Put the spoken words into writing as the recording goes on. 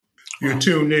You're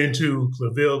tuned into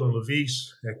Claville and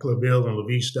Levis at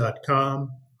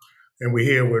clavilleandlevis.com. And we're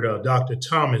here with Dr.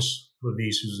 Thomas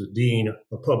Levis, who's the Dean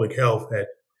of Public Health at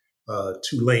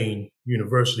Tulane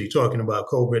University, talking about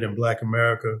COVID in Black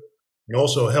America and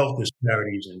also health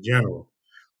disparities in general.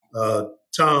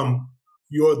 Tom,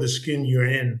 you're the Skin You're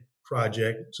In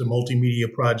project. It's a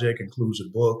multimedia project, includes a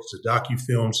book, it's a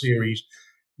docu-film series.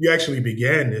 You actually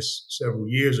began this several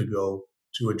years ago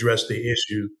to address the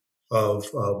issue of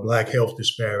Black health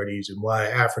disparities and why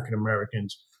African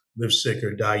Americans live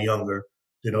sicker, die younger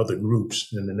than other groups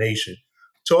in the nation.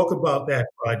 Talk about that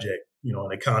project, in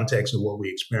the context of what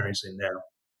we're experiencing now.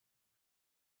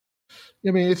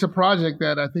 I mean, it's a project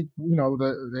that I think,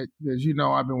 as you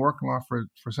know, I've been working on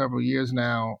for several years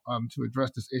now to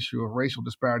address this issue of racial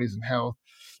disparities in health.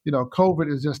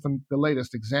 COVID is just the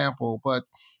latest example, but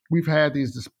we've had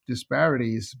these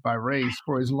disparities by race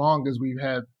for as long as we've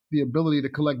had the ability to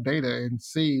collect data and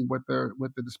see what the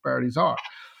disparities are.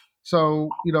 So,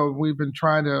 we've been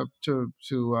trying to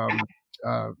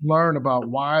learn about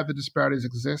why the disparities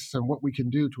exist and what we can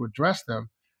do to address them.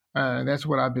 And that's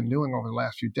what I've been doing over the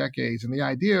last few decades. And the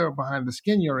idea behind the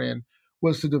Skin You're In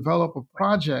was to develop a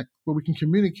project where we can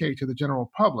communicate to the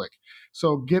general public.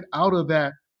 So get out of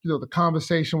that, the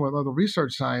conversation with other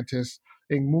research scientists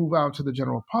and move out to the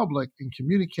general public and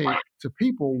communicate to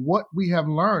people what we have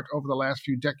learned over the last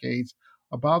few decades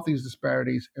about these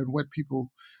disparities and what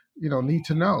people, need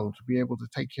to know to be able to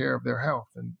take care of their health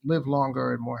and live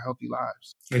longer and more healthy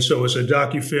lives. And so it's a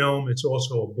docu-film. It's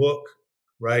also a book,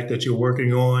 right, that you're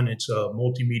working on. It's a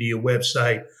multimedia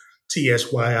website,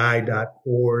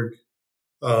 tsyi.org.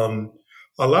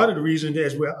 A lot of the reason,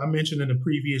 as I mentioned in the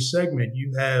previous segment,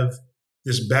 you have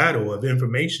this battle of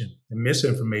information and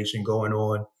misinformation going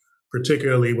on,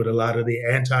 particularly with a lot of the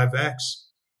anti-vax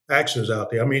actors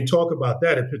out there. I mean, talk about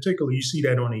that. And particularly, you see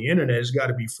that on the internet. It's got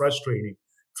to be frustrating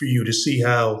for you to see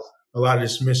how a lot of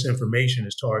this misinformation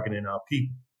is targeting our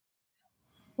people.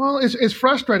 Well, it's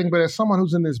frustrating, but as someone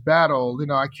who's in this battle,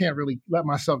 I can't really let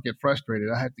myself get frustrated.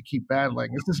 I have to keep battling.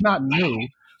 It's not new.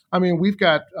 I mean, we've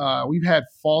had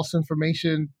false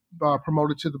information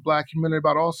promoted to the Black community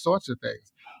about all sorts of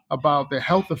things, about the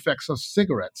health effects of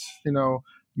cigarettes.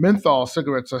 Menthol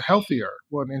cigarettes are healthier.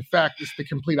 Well, in fact, it's the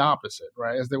complete opposite,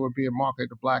 right? As they were being marketed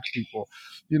to Black people.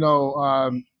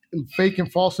 Fake and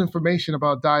false information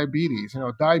about diabetes.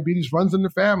 Diabetes runs in the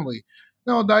family.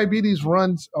 No, diabetes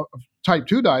runs, type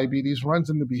 2 diabetes runs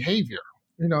in the behavior,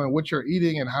 and what you're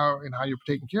eating and how you're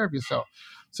taking care of yourself.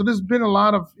 So there's been a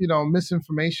lot of,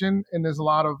 misinformation, and there's a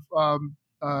lot of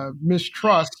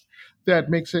mistrust that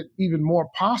makes it even more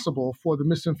possible for the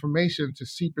misinformation to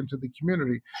seep into the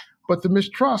community. But the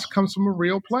mistrust comes from a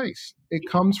real place. It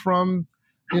comes from,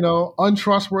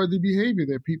 untrustworthy behavior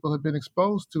that people have been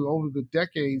exposed to over the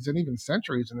decades and even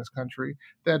centuries in this country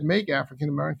that make African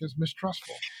Americans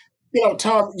mistrustful.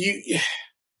 Tom, you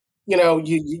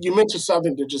mentioned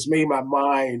something that just made my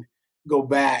mind go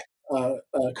back a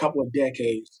couple of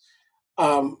decades.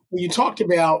 When you talked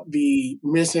about the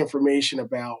misinformation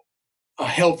about a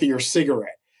healthier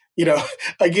cigarette,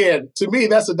 again, to me,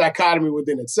 that's a dichotomy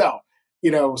within itself.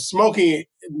 Smoking,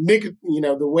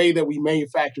 the way that we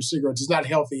manufacture cigarettes is not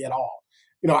healthy at all.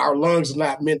 Our lungs are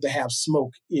not meant to have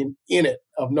smoke in it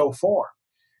of no form.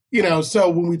 So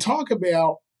when we talk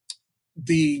about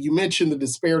you mentioned the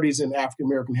disparities in African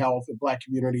American health and Black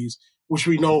communities, which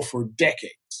we know for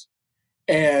decades.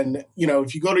 And,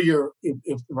 if you go to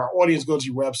if our audience goes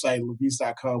to your website,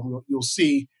 levis.com, you'll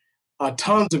see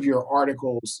tons of your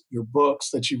articles, your books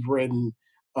that you've written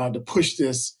to push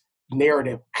this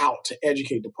narrative out to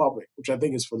educate the public, which I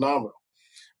think is phenomenal.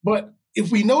 But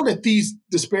if we know that these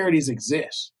disparities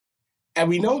exist, and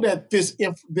we know that this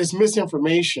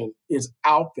misinformation is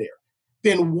out there,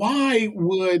 then why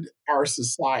would our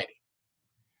society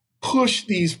push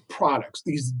these products,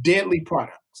 these deadly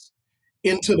products,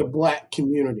 into the Black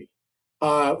community,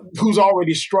 who's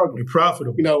already struggling? It's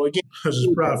profitable. Again, because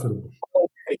it's profitable.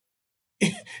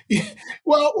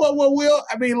 Well,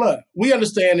 I mean, look, we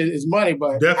understand it is money,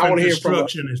 but I want to hear from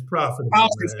destruction is profitable.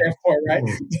 Policy standpoint, right?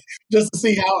 Just to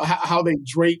see how they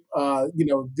drape,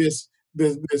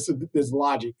 this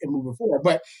logic and moving forward.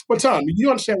 But Tom, you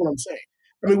understand what I'm saying?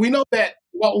 I mean, we know that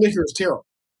malt liquor is terrible.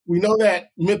 We know that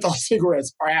menthol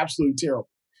cigarettes are absolutely terrible.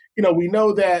 We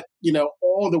know that,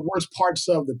 all the worst parts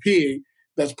of the pig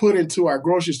that's put into our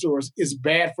grocery stores is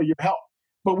bad for your health,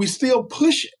 but we still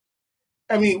push it.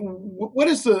 I mean, what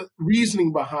is the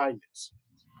reasoning behind this?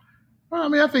 Well, I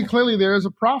mean, I think clearly there is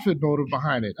a profit motive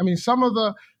behind it. I mean, some of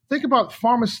the Think about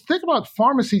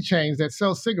pharmacy chains that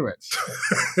sell cigarettes.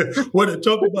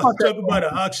 Talk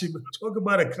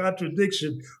about a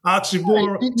contradiction.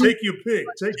 Oxymoron. Right. Take your pick.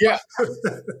 Yeah.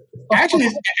 Actually,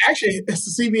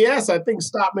 it's the CVS. I think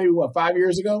stopped maybe 5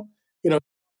 years ago.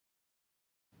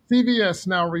 CVS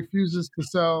now refuses to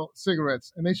sell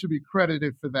cigarettes, and they should be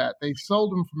credited for that. They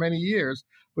sold them for many years,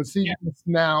 but CVS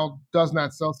now does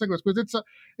not sell cigarettes because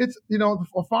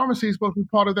a pharmacy is supposed to be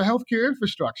part of the healthcare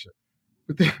infrastructure,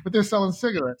 but they're selling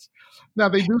cigarettes. Now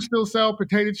they do still sell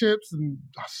potato chips and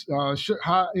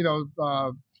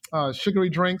sugary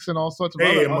drinks and all sorts of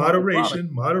Hey, other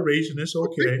moderation, it's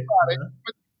okay.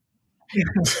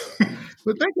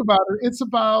 But think about it.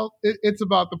 It's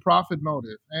about the profit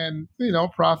motive, and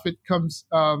profit comes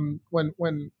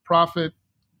when profit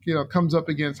comes up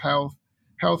against health.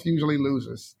 Health usually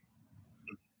loses.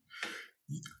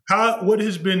 What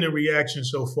has been the reaction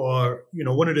so far?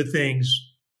 One of the things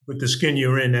with the Skin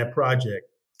You're In, that project,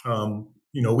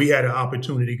 we had an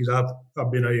opportunity because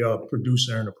I've been a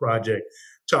producer in a project.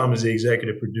 Tom is the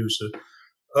executive producer.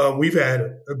 We've had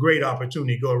a great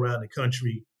opportunity to go around the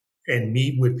country and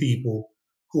meet with people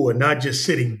who are not just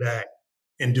sitting back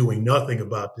and doing nothing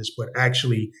about this, but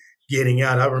actually getting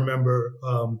out. I remember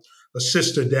a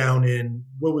sister down in,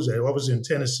 I was in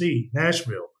Tennessee,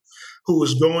 Nashville, who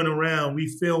was going around. We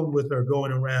filmed with her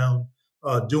going around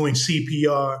doing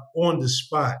CPR on the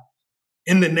spot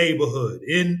in the neighborhood,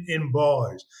 in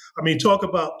bars. I mean, talk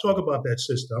about that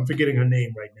sister. I'm forgetting her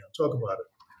name right now. Talk about her.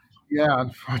 Yeah,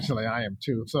 unfortunately, I am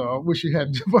too. So I wish you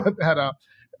had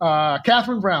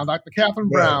Catherine Brown, Dr. Catherine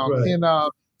Brown, right.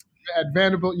 At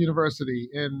Vanderbilt University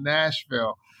in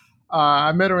Nashville.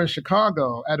 I met her in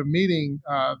Chicago at a meeting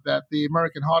that the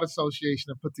American Heart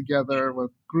Association had put together with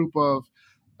a group of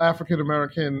African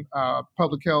American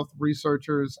public health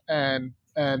researchers and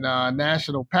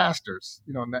national pastors,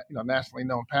 nationally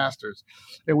known pastors,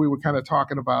 and we were kind of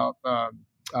talking about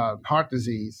heart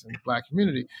disease in the Black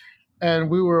community. And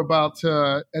we were about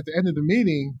to, at the end of the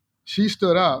meeting, she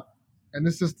stood up, and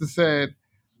this sister said,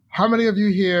 "How many of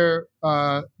you here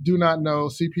do not know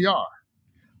CPR?"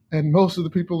 And most of the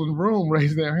people in the room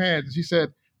raised their hands. And she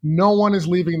said, "No one is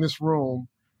leaving this room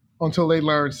until they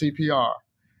learn CPR."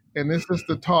 And this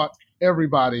sister taught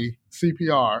everybody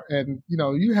CPR. And,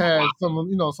 you had some of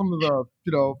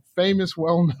the, famous,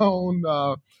 well-known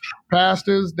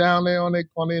pastors down there on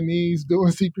their knees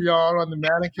doing CPR on the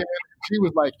mannequin. She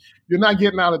was like, "You're not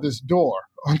getting out of this door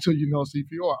until you know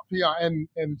CPR."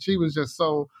 And she was just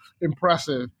so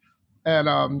impressive.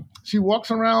 And she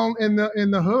walks around in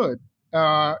the hood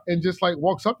and just like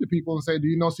walks up to people and say, "Do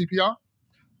you know CPR?"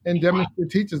 And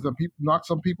teaches them, knocks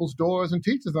on people's doors and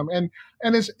teaches them. And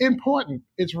it's important.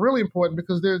 It's really important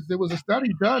because there was a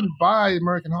study done by the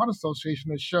American Heart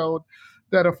Association that showed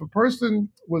that if a person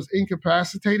was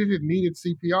incapacitated and needed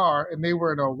CPR and they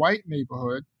were in a white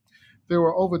neighborhood, there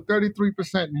were over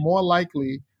 33% more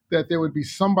likely that there would be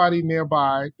somebody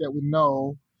nearby that would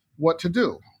know what to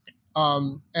do.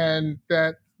 And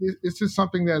that it's just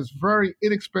something that's very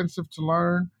inexpensive to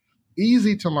learn,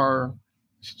 easy to learn,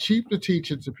 it's cheap to teach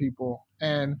it to people,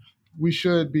 and we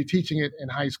should be teaching it in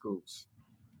high schools.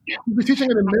 We'll be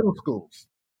teaching it in middle schools.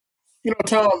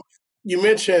 Tom, you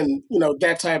mentioned,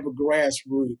 that type of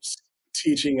grassroots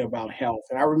teaching about health.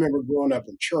 And I remember growing up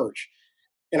in church.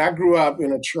 And I grew up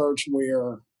in a church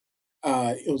where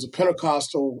it was a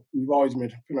Pentecostal, we've always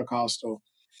been Pentecostal.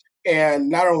 And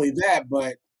not only that,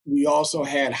 but we also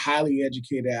had highly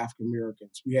educated African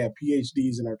Americans. We had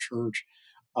PhDs in our church.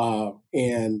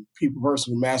 And people with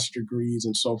master's degrees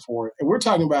and so forth. And we're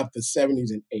talking about the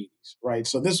 70s and 80s, right?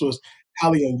 So this was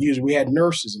highly unusual. We had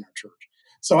nurses in our church.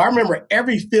 So I remember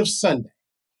every fifth Sunday,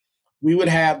 we would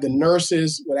have the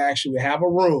nurses would actually have a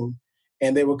room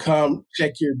and they would come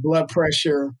check your blood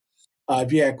pressure,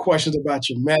 if you had questions about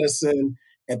your medicine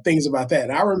and things about that.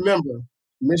 And I remember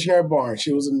Missionary Barnes,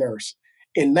 she was a nurse.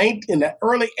 In the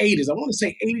early 80s, I want to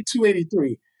say 82,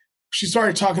 83, she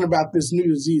started talking about this new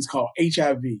disease called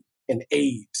HIV and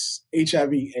AIDS,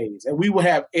 HIV/AIDS. And we would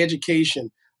have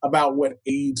education about what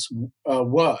AIDS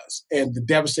was and the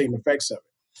devastating effects of it.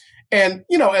 And,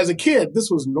 as a kid, this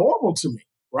was normal to me,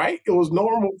 right? It was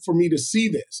normal for me to see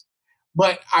this.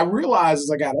 But I realized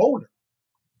as I got older,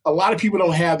 a lot of people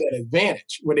don't have that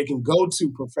advantage where they can go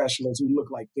to professionals who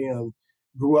look like them,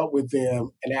 grew up with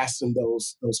them, and ask them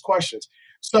those questions.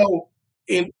 So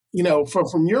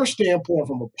from your standpoint,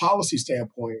 from a policy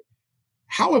standpoint,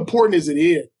 how important is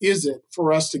it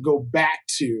for us to go back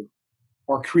to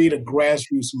or create a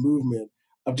grassroots movement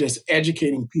of just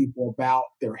educating people about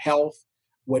their health,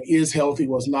 what is healthy,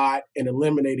 what's not, and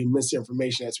eliminating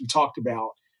misinformation as we talked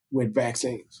about with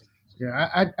vaccines?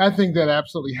 Yeah, I think that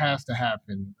absolutely has to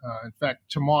happen. In fact,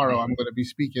 tomorrow I'm going to be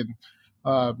speaking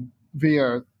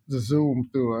via the Zoom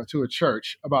to a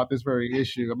church about this very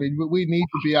issue. I mean, we need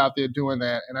to be out there doing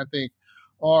that, and I think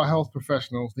all health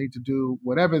professionals need to do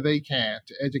whatever they can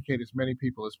to educate as many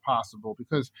people as possible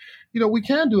because, we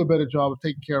can do a better job of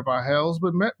taking care of our health,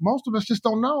 but most of us just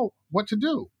don't know what to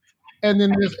do. And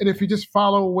then, and if you just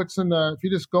follow if you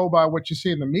just go by what you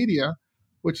see in the media,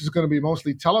 which is going to be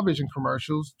mostly television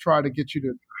commercials, try to get you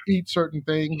to eat certain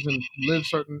things and live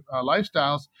certain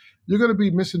lifestyles, you're going to be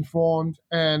misinformed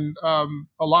and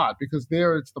a lot because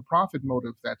there it's the profit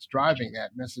motive that's driving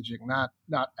that messaging,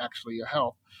 not actually your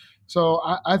health. So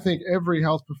I think every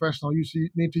health professional, you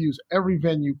need to use every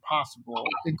venue possible,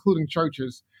 including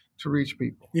churches, to reach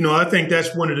people. I think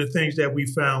that's one of the things that we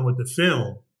found with the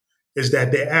film is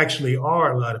that there actually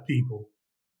are a lot of people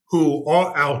who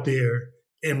are out there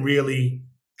and really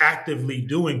actively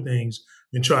doing things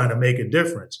and trying to make a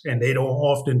difference. And they don't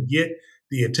often get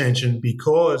the attention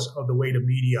because of the way the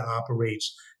media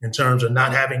operates in terms of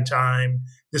not having time.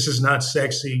 This is not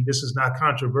sexy. This is not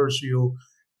controversial.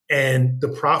 And the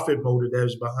profit motive that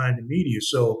is behind the media.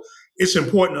 So it's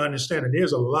important to understand that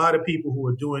there's a lot of people who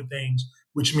are doing things,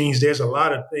 which means there's a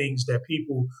lot of things that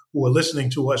people who are listening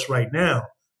to us right now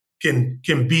can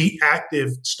be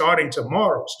active starting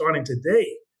tomorrow, starting today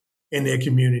in their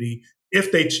community.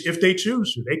 If they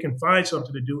choose to, they can find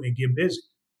something to do and get busy.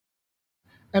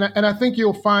 And I think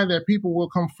you'll find that people will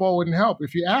come forward and help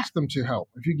if you ask them to help.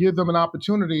 If you give them an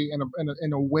opportunity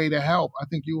and a way to help, I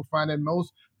think you will find that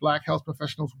most Black health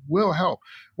professionals will help.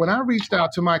 When I reached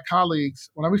out to my colleagues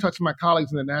in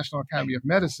the National Academy of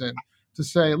Medicine to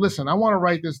say, listen, I want to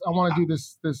write this, I want to do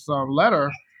this letter,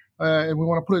 and we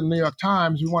want to put it in the New York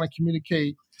Times. We want to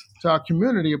communicate to our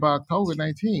community about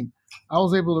COVID-19. I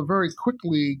was able to very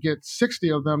quickly get 60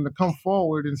 of them to come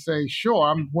forward and say, sure,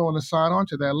 I'm willing to sign on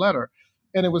to that letter.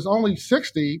 And it was only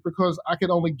 60 because I could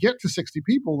only get to 60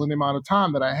 people in the amount of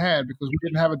time that I had because we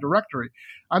didn't have a directory.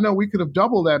 I know we could have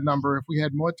doubled that number if we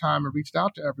had more time and reached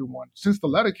out to everyone. Since the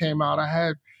letter came out, I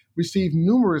had received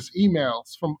numerous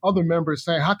emails from other members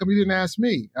saying, how come you didn't ask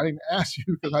me? I didn't ask you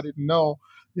because I didn't know,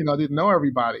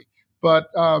 everybody. But,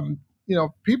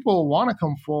 people want to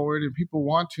come forward and people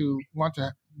want to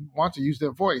use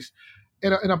their voice.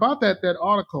 And about that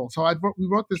article, so we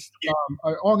wrote this.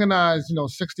 I organized,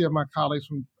 60 of my colleagues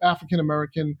from African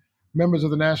American members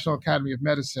of the National Academy of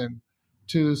Medicine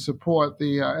to support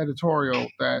the editorial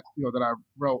that I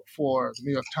wrote for the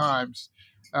New York Times.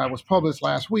 Was published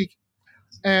last week,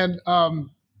 and the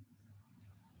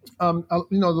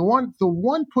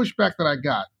one pushback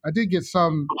that I did get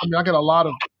some. I got a lot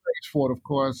of praise for it, of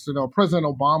course. President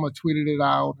Obama tweeted it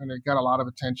out, and it got a lot of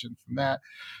attention from that.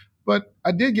 But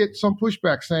I did get some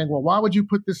pushback saying, "Well, why would you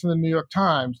put this in the New York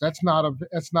Times? That's not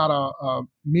a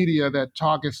media that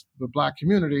targets the Black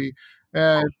community,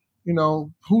 and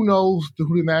who knows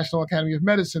who the National Academy of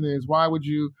Medicine is? Why would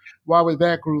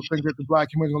that group think that the Black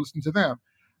community will listen to them?"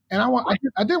 And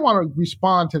I did want to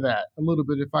respond to that a little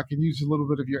bit, if I can use a little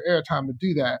bit of your airtime to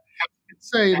do that, and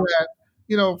say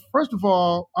that first of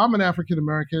all, I'm an African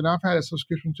American. I've had a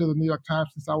subscription to the New York Times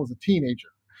since I was a teenager.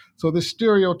 So this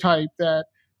stereotype that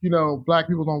Black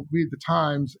people don't read the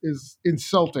Times is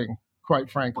insulting, quite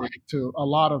frankly, to a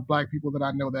lot of Black people that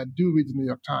I know that do read the New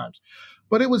York Times.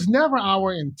 But it was never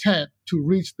our intent to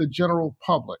reach the general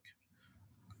public.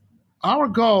 Our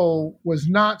goal was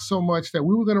not so much that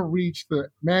we were going to reach the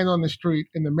man on the street,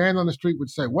 and the man on the street would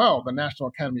say, well, the National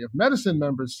Academy of Medicine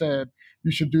members said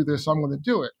you should do this, so I'm going to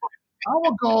do it.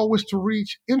 Our goal was to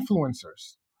reach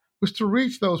influencers, was to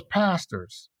reach those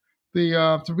pastors,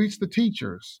 to reach the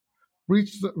teachers,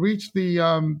 reach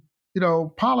the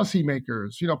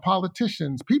policymakers,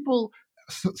 politicians, people,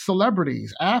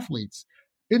 celebrities, athletes,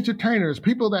 entertainers,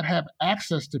 people that have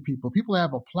access to people that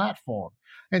have a platform,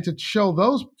 and to show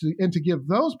those and to give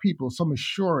those people some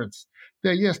assurance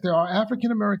that yes, there are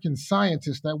African American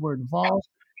scientists that were involved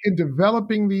in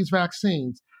developing these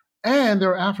vaccines, and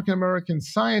there are African American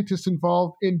scientists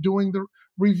involved in doing the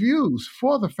reviews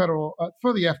for the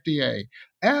for the FDA,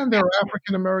 and there are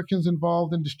African Americans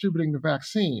involved in distributing the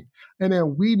vaccine. And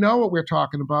then we know what we're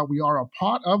talking about. We are a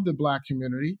part of the Black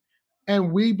community,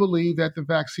 and we believe that the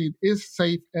vaccine is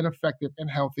safe and effective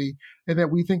and healthy, and that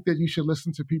we think that you should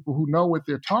listen to people who know what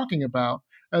they're talking about,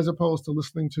 as opposed to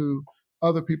listening to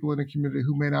other people in the community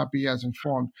who may not be as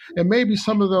informed. And maybe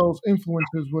some of those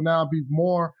influencers will now be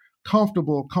more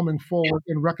comfortable coming forward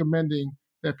and recommending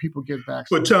that people get vaccinated.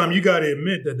 But Tom, you got to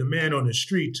admit that the man on the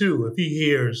street too, if he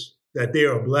hears that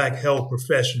there are Black health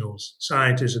professionals,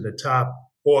 scientists at the top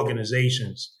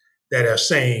organizations that are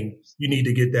saying you need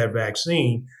to get that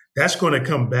vaccine, that's going to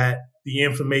combat the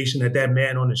information that that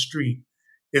man on the street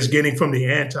is getting from the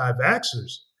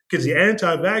anti-vaxxers. Because the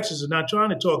anti-vaxxers are not trying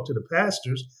to talk to the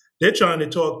pastors. They're trying to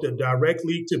talk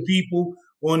directly to people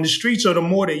on the street. So the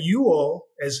more that you all,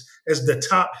 as the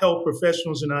top health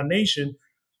professionals in our nation,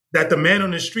 that the man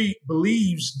on the street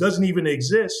believes doesn't even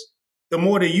exist, the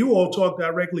more that you all talk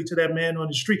directly to that man on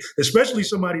the street, especially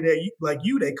somebody like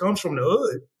you that comes from the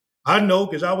hood. I know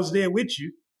because I was there with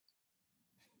you.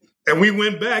 And we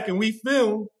went back and we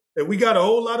filmed and we got a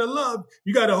whole lot of love.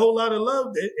 You got a whole lot of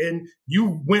love and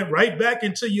you went right back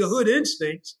into your hood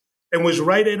instincts and was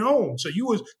right at home. So you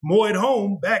was more at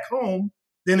home, back home,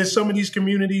 than in some of these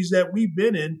communities that we've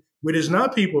been in where there's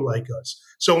not people like us.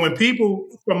 So when people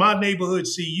from our neighborhood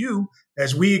see you,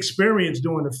 as we experienced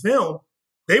doing the film,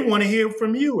 they want to hear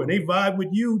from you and they vibe with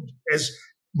you as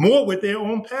more with their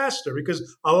own pastor,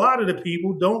 because a lot of the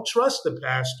people don't trust the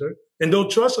pastor and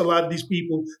don't trust a lot of these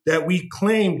people that we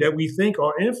claim that we think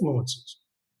are influencers.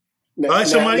 All right,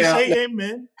 somebody say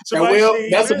amen. Somebody say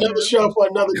that's amen. Another show for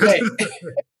another day.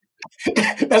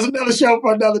 That's another show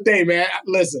for another day, man.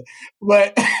 Listen,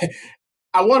 but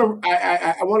I want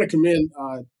to commend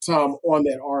Tom on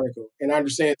that article, and I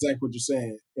understand exactly what you're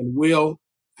saying. And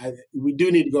we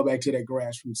do need to go back to that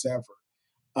grassroots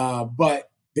effort, but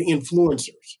the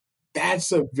influencers,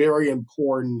 that's a very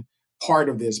important part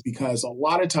of this, because a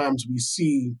lot of times we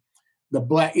see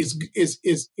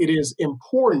it is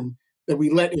important that we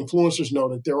let influencers know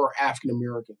that there are African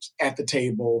Americans at the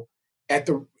table,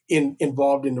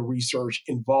 involved in the research,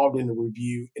 involved in the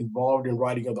review, involved in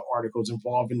writing of the articles,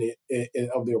 involved in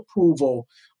the approval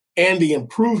and the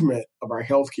improvement of our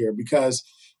healthcare. Because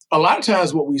a lot of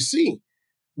times what we see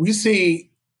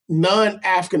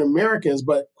non-African Americans,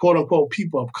 but quote unquote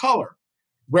people of color,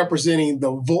 representing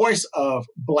the voice of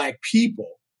Black people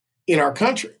in our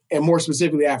country, and more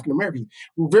specifically African Americans.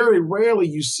 Very rarely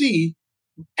you see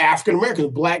African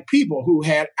Americans, Black people who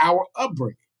had our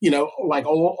upbringing, like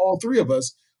all three of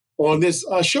us on this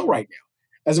show right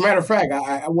now. As a matter of fact,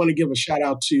 I want to give a shout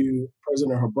out to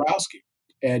President Hrabowski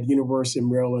at University of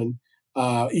Maryland,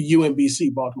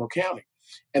 UMBC, Baltimore County,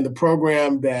 and the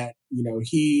program that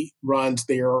he runs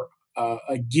there,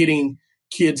 getting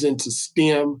kids into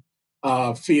STEM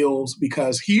fields,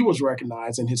 because he was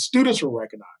recognized and his students were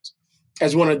recognized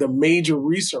as one of the major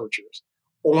researchers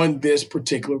on this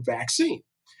particular vaccine.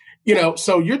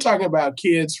 So you're talking about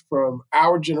kids from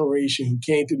our generation who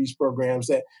came through these programs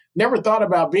that never thought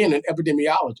about being an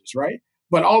epidemiologist, right?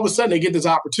 But all of a sudden they get this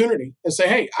opportunity and say,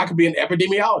 hey, I could be an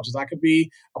epidemiologist. I could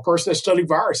be a person that studies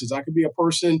viruses. I could be a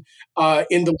person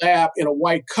in the lab in a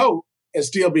white coat and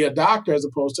still be a doctor as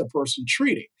opposed to a person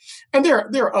treating. And there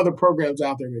are other programs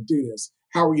out there that do this.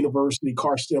 Howard University,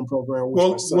 CAR-STEM program.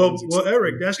 Well,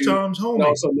 Eric, that's Tom's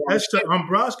homie.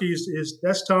 Dombrowski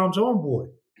that's Tom's own boy.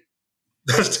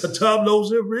 Tom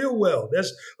knows it real well.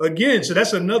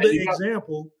 That's another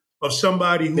example of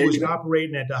somebody who is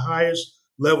operating at the highest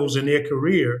levels in their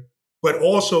career, but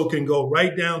also can go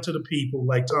right down to the people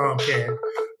like Tom can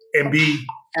and be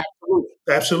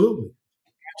absolutely.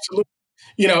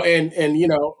 You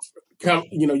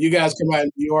guys come out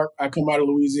of New York, I come out of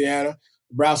Louisiana,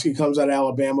 Browski comes out of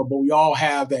Alabama, but we all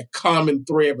have that common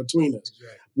thread between us.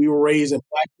 Exactly. We were raised in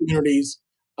Black communities,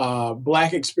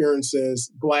 Black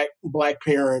experiences, Black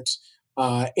parents,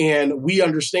 and we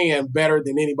understand better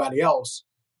than anybody else,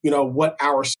 what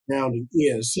our surrounding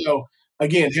is. So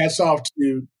again, hats off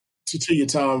to you,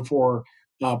 Tom, for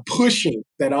pushing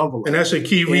that envelope. And that's a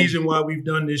key reason why we've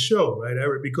done this show, right,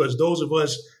 Eric? Because those of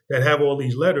us that have all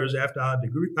these letters after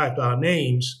our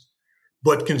names,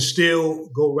 but can still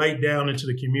go right down into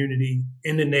the community,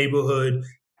 in the neighborhood,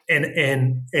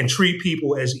 and treat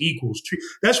people as equals.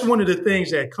 That's one of the things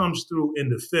that comes through in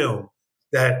the film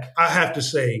that I have to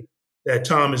say that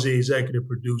Tom, as the executive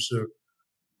producer,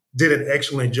 did an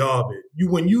excellent job in.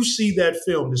 When you see that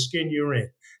film, The Skin You're In,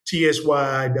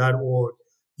 tsyi.org,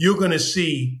 you're going to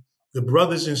see the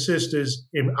brothers and sisters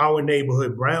in our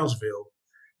neighborhood, Brownsville,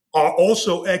 are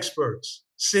also experts,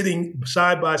 sitting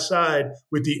side by side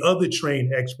with the other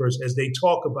trained experts as they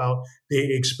talk about their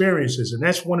experiences. And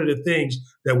that's one of the things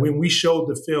that when we showed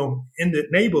the film in the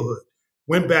neighborhood,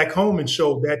 went back home and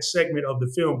showed that segment of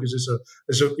the film, because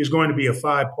it's going to be a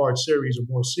 5-part series or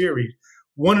more series.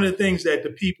 One of the things that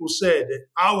the people said, that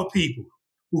our people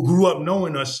who grew up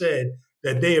knowing us said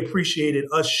that they appreciated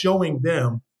us showing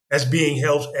them as being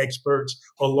health experts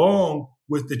along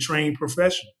with the trained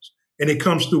professionals. And it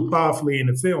comes through powerfully in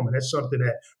the film. And that's something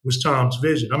that was Tom's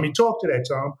vision. I mean, talk to that,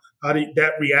 Tom. How did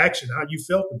that reaction, how you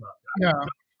felt about that? Yeah.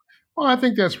 Well, I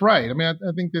think that's right. I mean,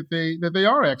 I think that they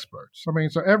are experts. I mean,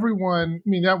 so everyone. I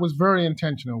mean, that was very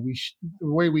intentional. The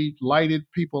way we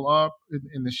lighted people up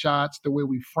in the shots, the way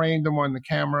we framed them on the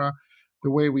camera, the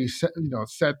way we set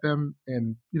them,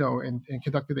 and and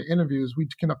conducted the interviews. We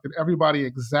conducted everybody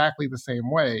exactly the same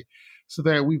way, so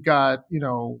that we've got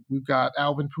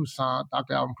Alvin Poussaint,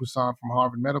 Dr. Alvin Poussaint from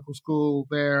Harvard Medical School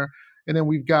there, and then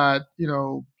we've got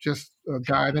just a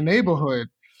guy in the neighborhood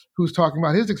who's talking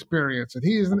about his experience, and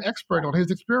he is an expert on his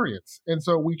experience. And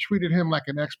so we treated him like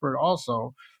an expert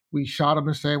also. We shot him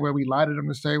the same way, we lighted him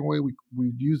the same way, we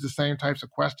used the same types of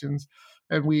questions,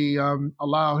 and we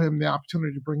allow him the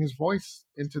opportunity to bring his voice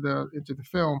into the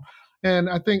film. And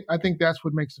I think that's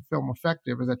what makes the film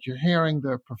effective, is that you're hearing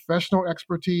the professional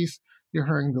expertise, you're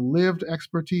hearing the lived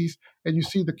expertise, and you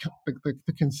see the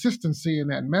consistency in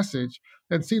that message,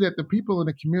 and see that the people in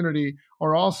the community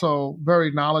are also very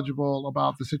knowledgeable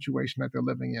about the situation that they're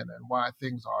living in and why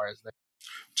things are as they are.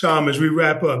 Tom, as we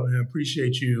wrap up, I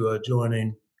appreciate you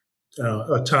joining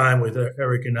a time with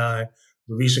Eric and I,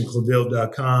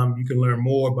 LeviceandClaville.com. You can learn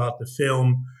more about the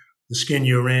film, The Skin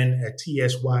You're In, at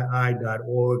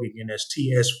tsyi.org. Again, that's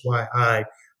tsyi.org.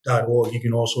 You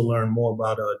can also learn more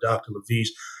about Dr.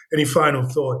 Levice. Any final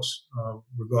thoughts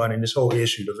regarding this whole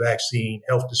issue, the vaccine,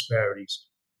 health disparities?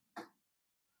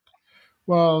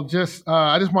 Well,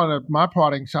 my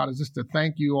parting shot is just to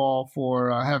thank you all for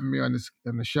having me on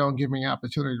the show and giving me an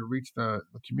opportunity to reach the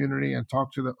community and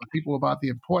talk to the people about the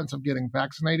importance of getting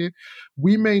vaccinated.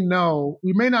 We may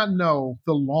not know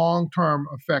the long-term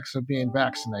effects of being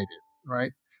vaccinated,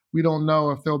 right? We don't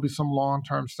know if there'll be some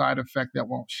long-term side effect that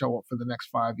won't show up for the next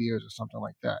 5 years or something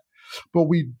like that. But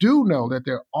we do know that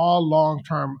there are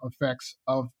long-term effects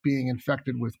of being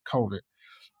infected with COVID.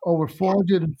 Over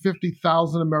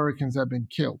 450,000 Americans have been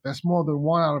killed. That's more than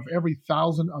 1 out of every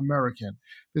 1,000 American.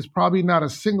 There's probably not a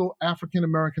single African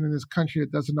American in this country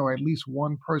that doesn't know at least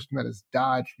one person that has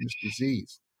died from this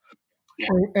disease. Yeah.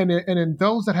 And in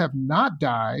those that have not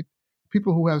died,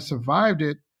 people who have survived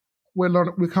it, we're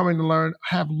coming to learn,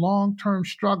 have long-term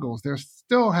struggles. They're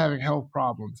still having health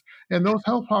problems, and those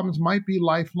health problems might be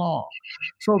lifelong.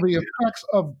 So the effects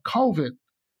of COVID,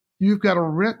 you've got to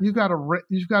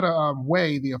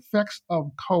weigh the effects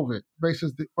of COVID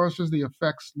versus the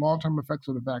long-term effects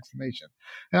of the vaccination.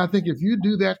 And I think if you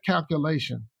do that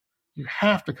calculation, you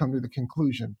have to come to the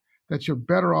conclusion that you're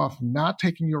better off not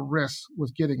taking your risks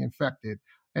with getting infected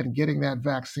and getting that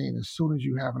vaccine as soon as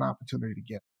you have an opportunity to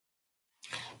get it.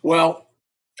 Well,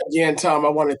 again, Tom, I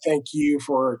want to thank you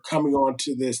for coming on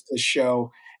to this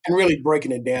show and really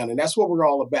breaking it down. And that's what we're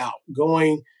all about,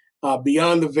 going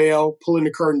beyond the veil, pulling the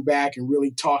curtain back, and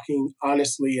really talking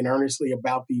honestly and earnestly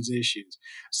about these issues.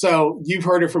 So you've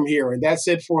heard it from here. And that's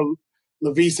it for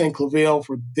Levice and Claville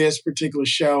for this particular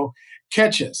show.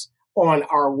 Catch us on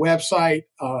our website,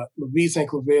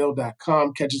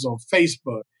 LeviceandClaville.com. Catch us on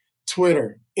Facebook,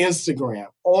 Twitter,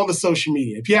 Instagram, all the social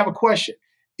media. If you have a question,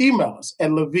 email us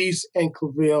at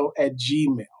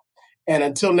leviceandclaville@gmail.com. And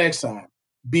until next time,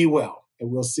 be well, and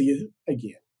we'll see you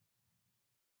again.